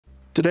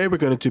Today we're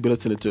going to be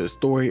listening to a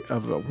story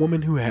of a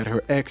woman who had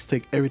her ex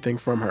take everything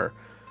from her.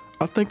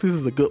 I think this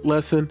is a good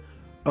lesson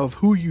of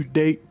who you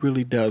date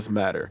really does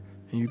matter,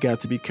 and you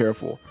got to be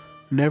careful.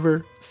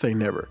 Never say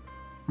never.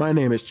 My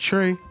name is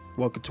Trey.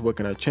 Welcome to What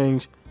Can I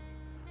Change?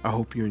 I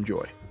hope you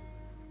enjoy.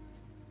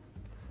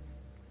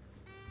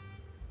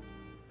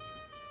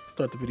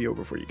 Start the video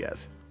over for you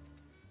guys.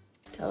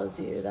 Tells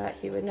you that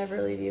he would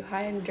never leave you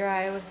high and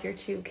dry with your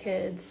 2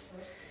 kids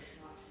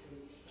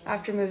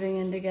after moving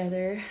in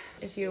together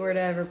if you were to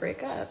ever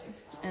break up.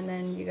 And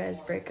then you guys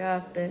break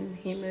up and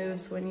he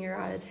moves when you're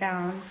out of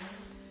town.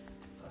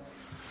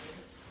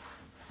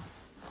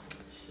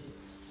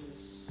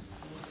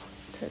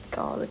 Took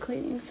all the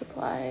cleaning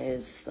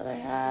supplies that I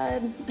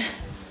had.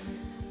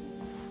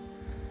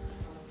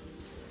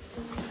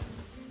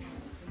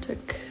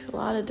 Took a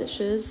lot of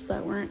dishes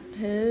that weren't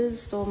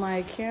his. Stole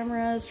my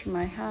cameras from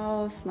my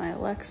house, my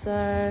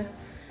Alexa.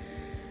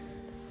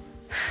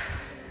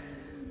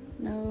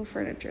 No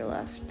furniture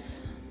left.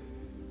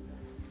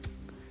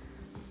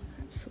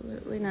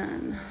 Absolutely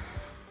none.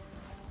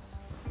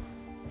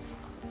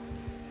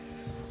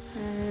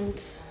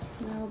 And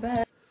no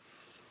bed.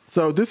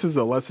 So this is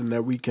a lesson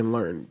that we can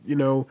learn. You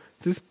know,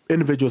 this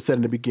individual said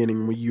in the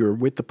beginning, when you're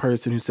with the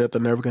person who said they're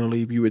never going to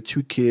leave you with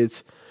 2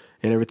 kids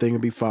and everything will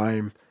be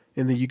fine,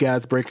 and then you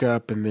guys break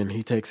up and then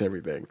he takes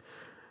everything.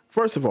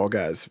 First of all,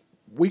 guys,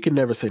 we can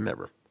never say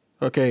never.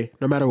 Okay,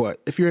 no matter what.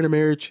 If you're in a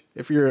marriage,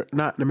 if you're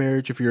not in a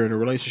marriage, if you're in a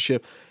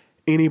relationship,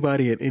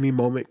 anybody at any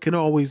moment can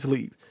always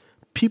leave.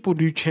 People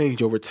do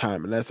change over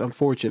time, and that's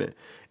unfortunate.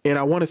 And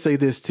I want to say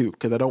this too,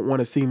 because I don't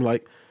want to seem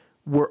like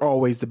we're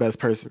always the best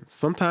person.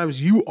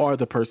 Sometimes you are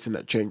the person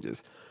that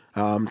changes.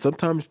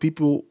 Sometimes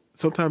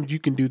you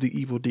can do the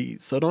evil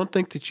deeds. So don't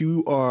think that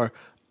you are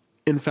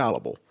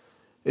infallible.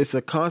 It's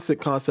a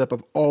constant concept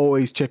of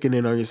always checking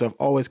in on yourself,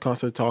 always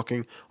constantly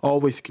talking,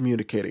 always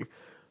communicating.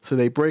 So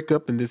they break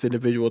up and this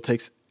individual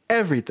takes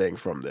everything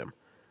from them.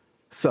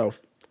 So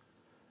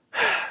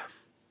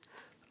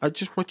I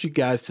just want you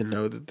guys to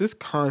know that this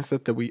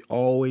concept that we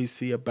always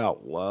see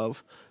about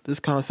love, this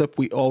concept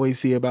we always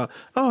see about,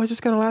 oh, it's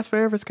just going to last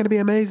forever, it's going to be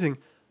amazing.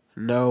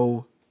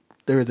 No,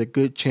 there is a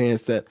good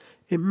chance that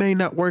it may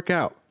not work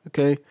out,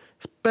 okay?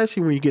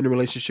 Especially when you get in a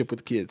relationship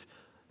with kids.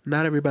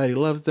 Not everybody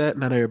loves that.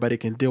 Not everybody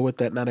can deal with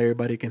that. Not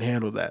everybody can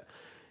handle that.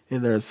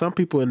 And there are some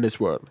people in this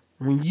world,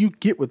 when you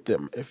get with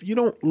them, if you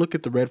don't look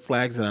at the red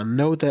flags, and I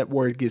know that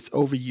word gets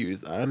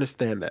overused, I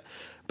understand that.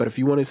 But if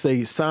you want to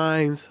say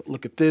signs,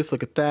 look at this,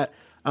 look at that,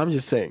 I'm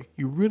just saying,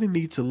 you really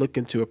need to look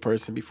into a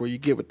person before you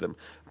get with them.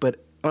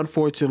 But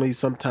unfortunately,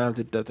 sometimes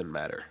it doesn't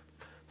matter.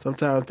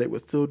 Sometimes they will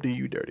still do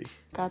you dirty.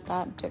 Got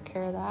that and took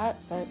care of that,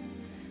 but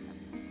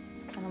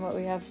it's kind of what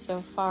we have so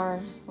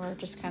far. We're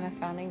just kind of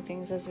finding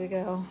things as we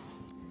go.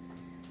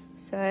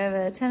 So I have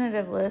a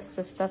tentative list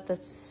of stuff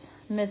that's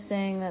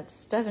missing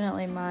that's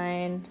definitely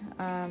mine.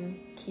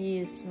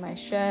 Keys to my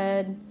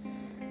shed,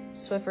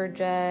 Swiffer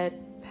jet,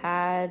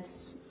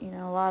 pads, a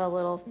lot of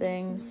little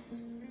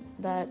things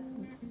that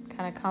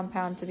kind of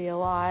compound to be a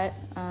lot.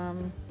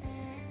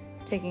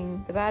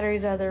 Taking the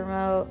batteries out of the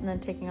remote and then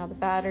taking all the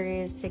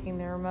batteries, taking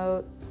the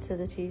remote to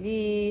the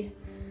TV,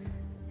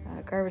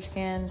 garbage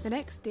cans. The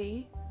next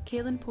day,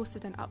 Kaylin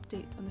posted an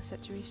update on the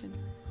situation.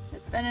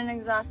 It's been an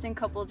exhausting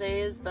couple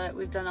days, but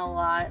we've done a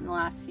lot in the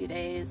last few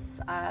days.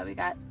 We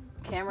got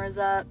cameras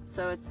up,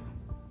 so it's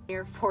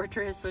near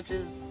Fortress, which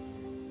is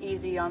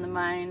easy on the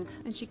mind.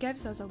 And she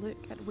gives us a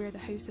look at where the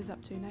house is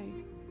up to now.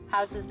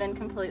 House has been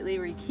completely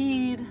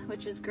rekeyed,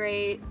 which is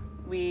great.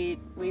 We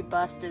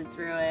busted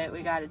through it.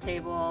 We got a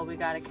table, we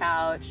got a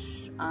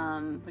couch,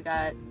 we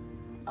got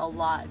a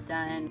lot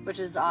done, which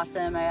is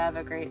awesome. I have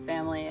a great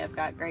family. I've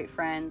got great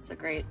friends, a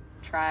great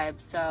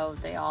tribe, so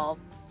they all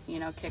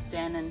kicked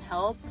in and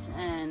helped,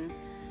 and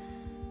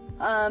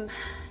at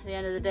the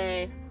end of the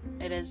day,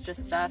 it is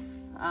just stuff.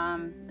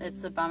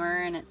 It's a bummer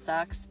and it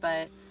sucks,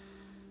 but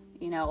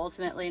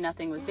ultimately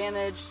nothing was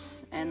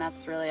damaged, and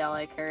that's really all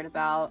I cared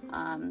about.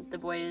 The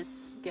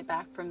boys get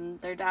back from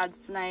their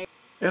dads tonight.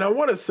 And I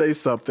want to say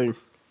something.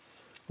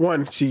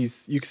 One, you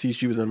can see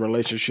she was in a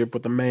relationship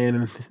with a man,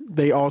 and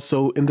they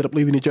also ended up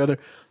leaving each other,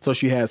 so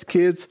she has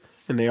kids.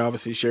 And they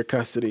obviously share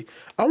custody.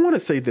 I want to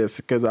say this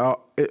because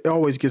it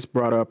always gets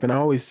brought up and I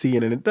always see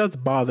it, and it does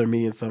bother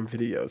me in some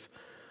videos.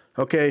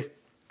 Okay?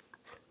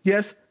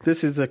 Yes,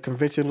 this is a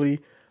conventionally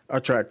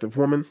attractive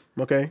woman.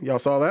 Okay? Y'all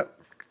saw that?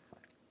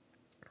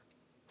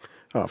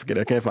 Oh, forget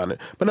it. I can't find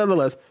it. But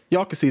nonetheless,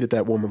 y'all can see that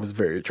that woman was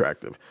very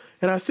attractive.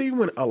 And I see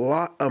when a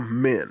lot of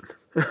men...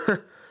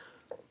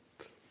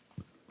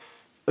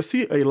 I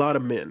see a lot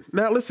of men.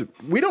 Now, listen,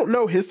 we don't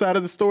know his side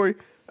of the story.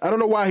 I don't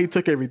know why he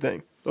took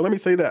everything. So let me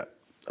say that.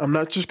 I'm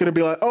not just going to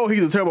be like, oh,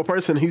 he's a terrible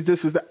person. He's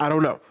this, is that. I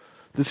don't know.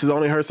 This is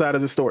only her side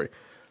of the story.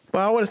 But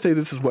I want to say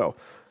this as well.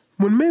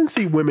 When men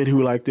see women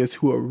who like this,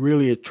 who are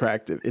really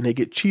attractive, and they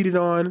get cheated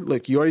on,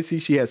 look, you already see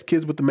she has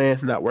kids with the man,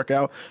 not work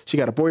out. She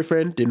got a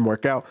boyfriend, didn't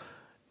work out.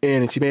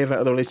 And she may have had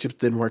other relationships,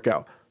 didn't work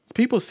out.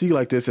 People see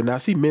like this, and I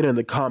see men in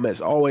the comments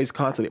always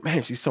constantly,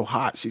 man, she's so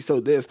hot. She's so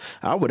this.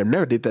 I would have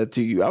never did that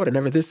to you. I would have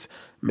never this.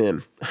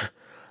 Men,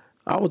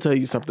 I will tell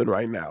you something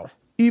right now.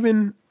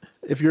 Even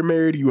if you're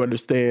married, you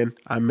understand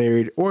I'm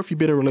married, or if you've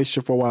been in a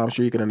relationship for a while, I'm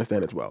sure you can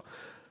understand as well.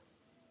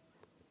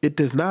 It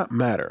does not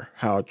matter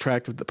how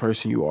attractive the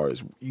person you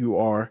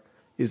are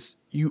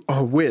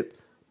with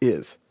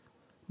is.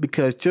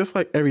 Because just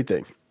like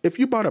everything, if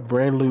you bought a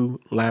brand new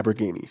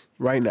Lamborghini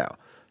right now,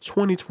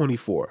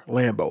 2024,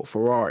 Lambo,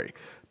 Ferrari,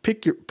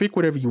 pick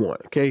whatever you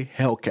want, okay?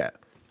 Hellcat.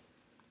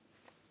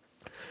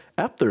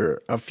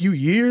 After a few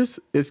years,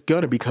 it's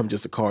gonna become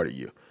just a car to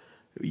you.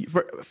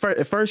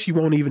 At first, you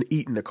won't even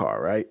eat in the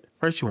car, right?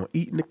 First, you won't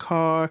eat in the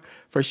car.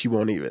 First, you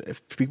won't even.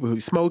 If people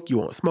who smoke, you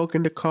won't smoke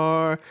in the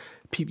car.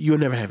 You'll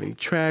never have any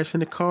trash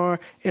in the car.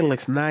 It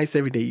looks nice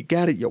every day. You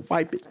got it. You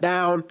wipe it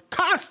down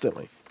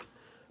constantly.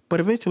 But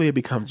eventually, it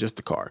becomes just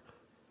a car.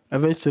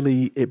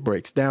 Eventually, it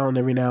breaks down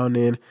every now and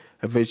then.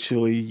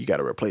 Eventually, you got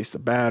to replace the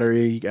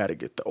battery. You got to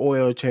get the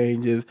oil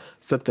changes.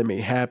 Something may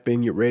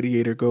happen. Your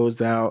radiator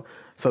goes out.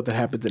 Something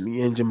happens in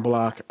the engine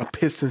block. A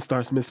piston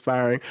starts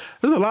misfiring.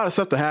 There's a lot of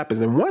stuff that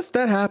happens. And once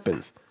that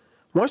happens,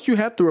 once you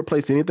have to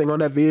replace anything on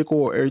that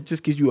vehicle, or it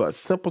just gives you a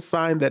simple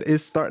sign that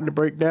it's starting to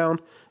break down,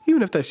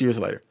 even if that's years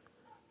later,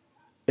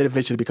 it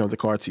eventually becomes a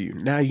car to you.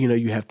 Now you know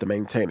you have to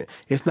maintain it.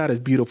 It's not as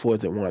beautiful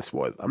as it once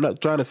was. I'm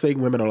not trying to say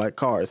women are like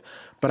cars,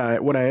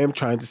 but what I am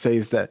trying to say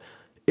is that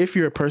if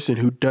you're a person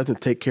who doesn't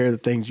take care of the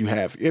things you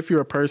have, if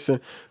you're a person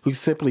who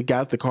simply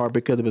got the car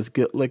because it was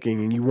good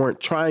looking and you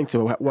weren't trying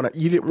to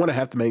you didn't want to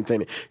have to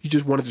maintain it. You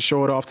just wanted to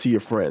show it off to your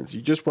friends.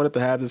 You just wanted to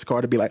have this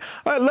car to be like,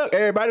 oh, look,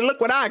 everybody,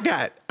 look what I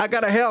got. I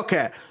got a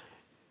Hellcat.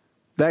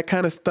 That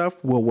kind of stuff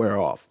will wear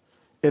off.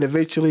 And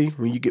eventually,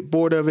 when you get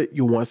bored of it,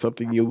 you'll want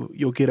something.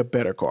 You'll get a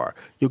better car.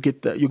 You'll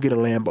get a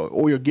Lambo,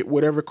 or you'll get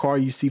whatever car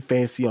you see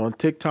fancy on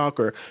TikTok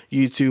or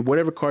YouTube.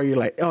 Whatever car you're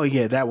like, oh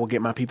yeah, that will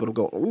get my people to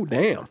go. Oh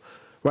damn,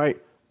 right?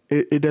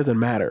 It doesn't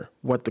matter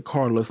what the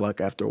car looks like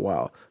after a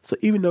while. So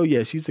even though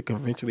she's a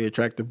conventionally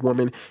attractive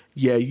woman,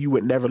 you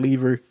would never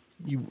leave her.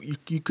 You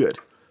could.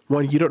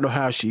 One, you don't know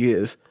how she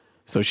is,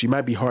 so she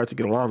might be hard to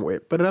get along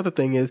with. But another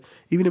thing is,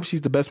 even if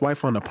she's the best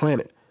wife on the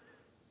planet,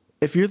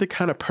 if you're the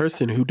kind of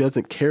person who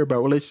doesn't care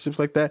about relationships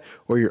like that,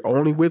 or you're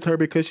only with her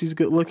because she's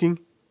good looking,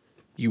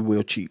 you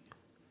will cheat.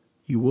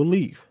 You will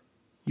leave.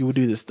 You will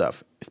do this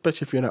stuff,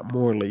 especially if you're not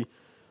morally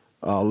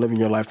living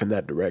your life in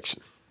that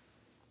direction.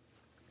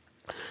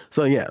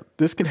 So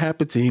this can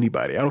happen to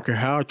anybody. I don't care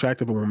how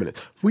attractive a woman is.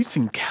 We've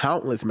seen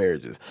countless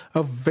marriages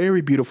of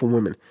very beautiful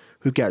women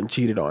who've gotten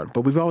cheated on,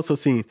 but we've also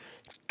seen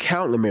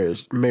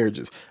countless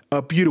marriages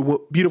of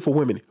beautiful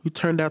women who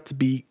turned out to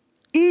be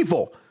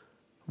evil.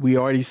 We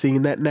already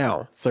seen that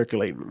now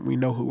circulating. We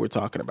know who we're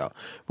talking about.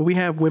 But we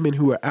have women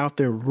who are out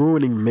there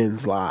ruining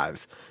men's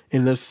lives.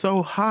 And they're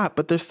so hot,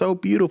 but they're so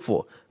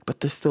beautiful. But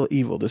they're still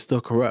evil. They're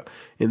still corrupt.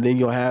 And then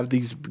you'll have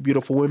these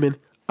beautiful women.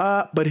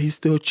 But he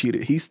still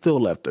cheated. He still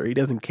left her. He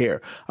doesn't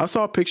care. I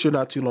saw a picture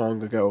not too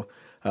long ago.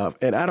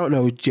 And I don't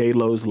know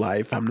J-Lo's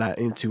life. I'm not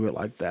into it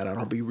like that. I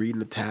don't be reading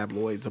the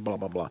tabloids and blah,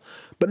 blah, blah.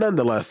 But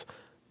nonetheless,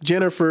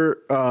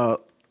 Jennifer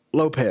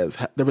Lopez,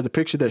 there was a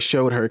picture that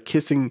showed her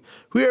kissing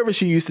whoever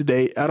she used to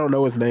date. I don't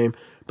know his name,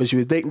 but she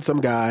was dating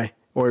some guy,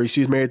 or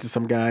she was married to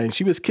some guy, and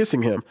she was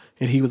kissing him,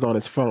 and he was on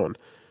his phone.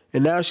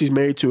 And now she's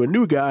married to a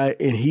new guy,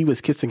 and he was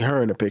kissing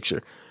her in the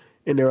picture.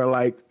 And they were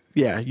like,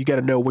 you got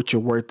to know what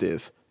your worth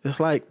is. It's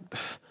like,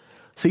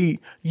 see,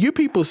 you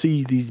people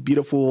see these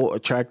beautiful,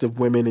 attractive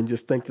women and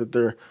just think that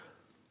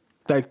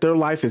their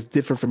life is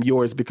different from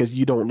yours because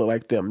you don't look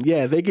like them.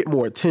 Yeah, they get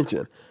more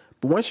attention.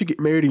 But once you get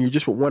married and you're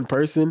just with one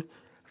person,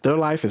 their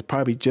life is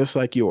probably just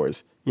like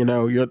yours.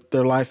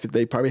 Their life,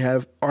 they probably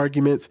have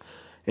arguments,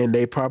 and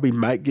they probably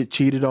might get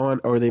cheated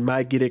on, or they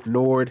might get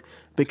ignored,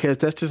 because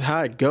that's just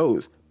how it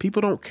goes.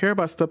 People don't care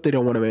about stuff they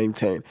don't want to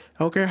maintain.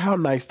 I don't care how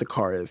nice the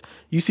car is.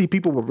 You see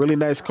people with really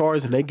nice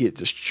cars and they get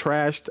just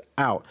trashed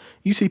out.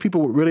 You see people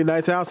with really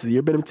nice houses. You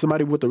ever been with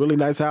somebody with a really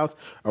nice house,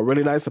 a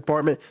really nice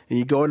apartment, and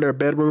you go in their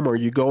bedroom or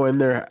you go in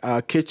their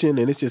kitchen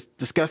and it's just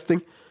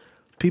disgusting?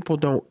 People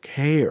don't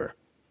care.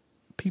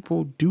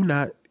 People do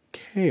not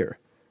care.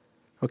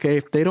 Okay,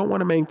 if they don't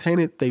want to maintain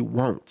it, they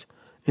won't.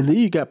 And then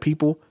you got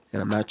people, and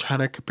I'm not trying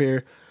to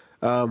compare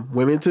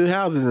women to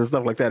houses and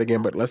stuff like that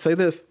again, but let's say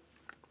this.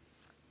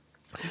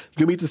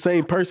 You meet the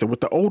same person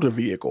with the older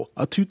vehicle,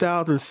 a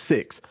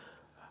 2006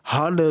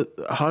 Honda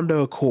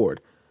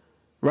Accord,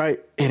 right?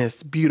 And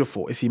it's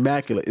beautiful. It's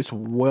immaculate. It's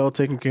well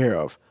taken care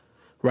of,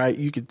 right?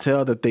 You can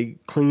tell that they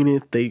clean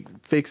it, they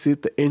fix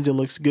it, the engine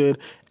looks good,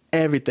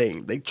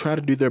 everything. They try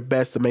to do their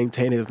best to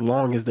maintain it as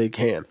long as they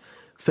can.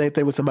 Same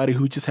thing with somebody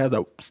who just has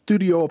a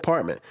studio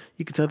apartment.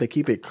 You can tell they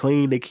keep it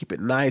clean, they keep it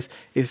nice.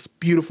 It's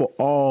beautiful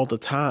all the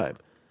time.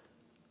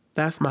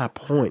 That's my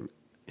point.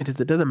 It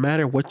doesn't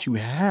matter what you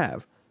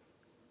have.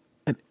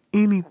 At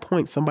any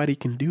point, somebody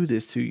can do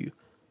this to you.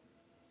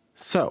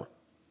 So,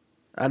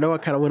 I know I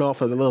kind of went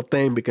off of the little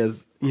thing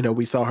because,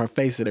 we saw her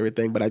face and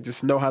everything, but I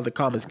just know how the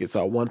comments get,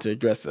 so I want to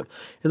address them.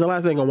 And the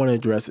last thing I want to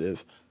address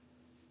is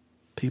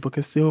people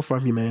can steal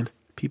from you, man.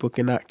 People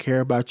cannot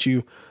care about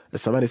you. If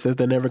somebody says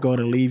they're never going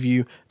to leave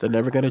you, they're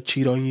never going to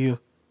cheat on you,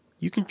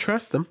 you can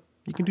trust them.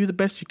 You can do the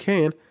best you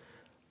can.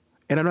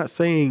 And I'm not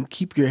saying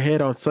keep your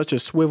head on such a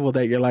swivel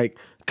that you're like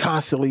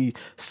constantly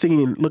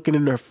seeing, looking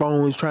in their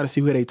phones, trying to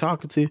see who they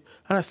talking to.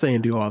 I'm not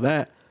saying do all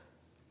that.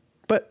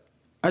 But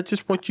I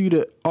just want you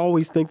to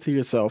always think to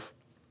yourself,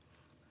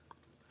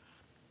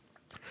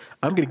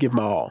 I'm going to give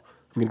my all.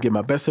 I'm going to give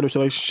my best in this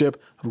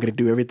relationship. I'm going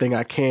to do everything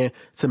I can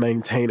to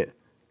maintain it.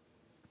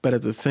 But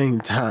at the same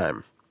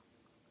time,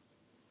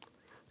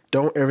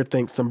 don't ever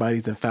think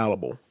somebody's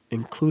infallible,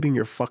 including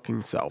your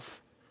fucking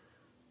self.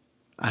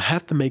 I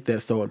have to make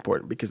that so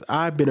important because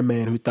I've been a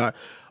man who thought,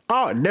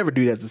 oh, I'd never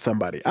do that to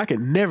somebody. I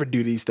can never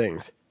do these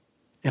things.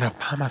 And I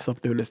find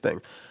myself doing this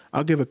thing.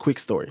 I'll give a quick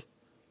story.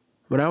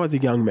 When I was a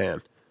young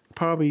man,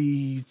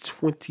 probably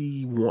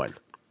 21,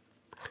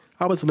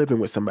 I was living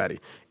with somebody.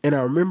 And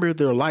I remember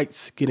their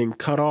lights getting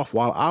cut off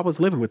while I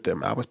was living with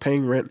them. I was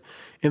paying rent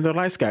and their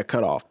lights got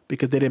cut off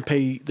because they didn't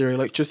pay their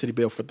electricity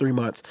bill for 3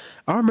 months.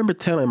 I remember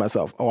telling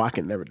myself, oh, I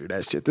can never do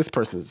that shit. This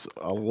person's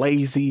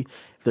lazy.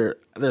 They're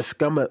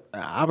scum.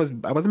 I was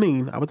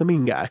mean. I was a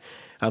mean guy.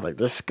 I was like,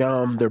 they're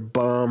scum. They're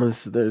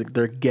bums.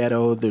 They're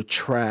ghetto. They're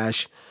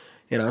trash.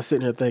 And I was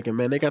sitting here thinking,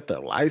 man, they got their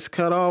lights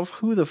cut off.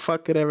 Who the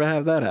fuck could ever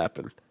have that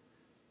happen?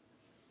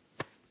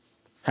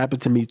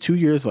 Happened to me 2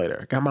 years later.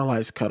 I got my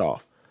lights cut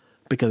off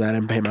because I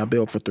didn't pay my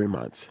bill for 3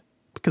 months.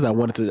 Because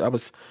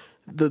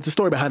the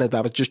story behind it, I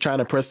was just trying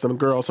to impress some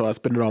girl, so I was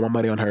spending all my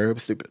money on her. It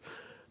was stupid.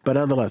 But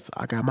nonetheless,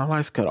 I got my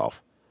lights cut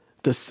off.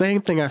 The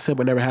same thing I said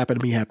would never happen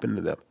to me happened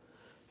to them.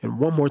 And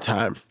one more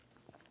time,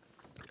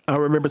 I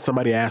remember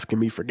somebody asking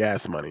me for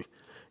gas money,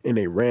 and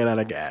they ran out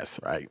of gas,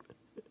 right?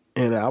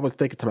 And I was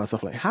thinking to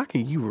myself, like, how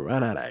can you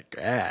run out of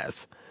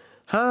gas?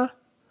 Huh?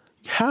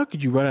 How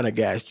could you run out of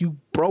gas? You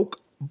broke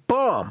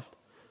bum.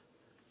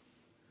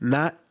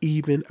 Not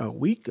even a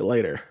week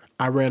later,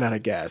 I ran out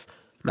of gas.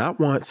 Not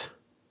once,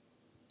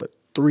 but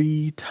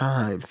 3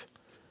 times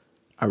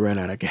I ran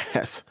out of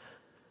gas.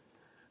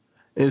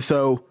 And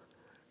so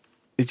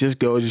it just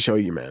goes to show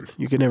you, man,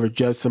 you can never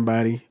judge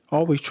somebody.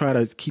 Always try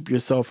to keep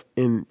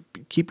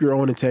your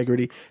own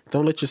integrity.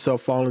 Don't let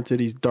yourself fall into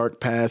these dark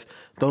paths.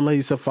 Don't let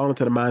yourself fall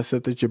into the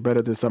mindset that you're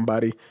better than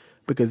somebody,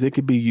 because it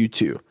could be you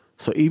too.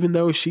 So even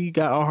though she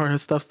got all her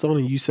stuff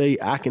stolen, you say,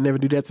 I can never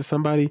do that to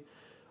somebody,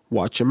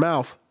 watch your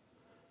mouth.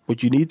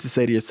 What you need to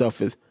say to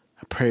yourself is,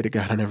 I pray to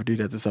God I never do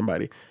that to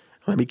somebody.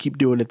 Let me keep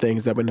doing the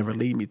things that would never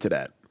lead me to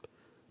that.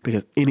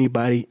 Because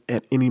anybody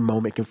at any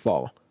moment can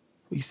fall.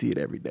 We see it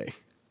every day.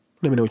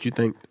 Let me know what you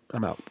think.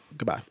 I'm out.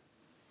 Goodbye.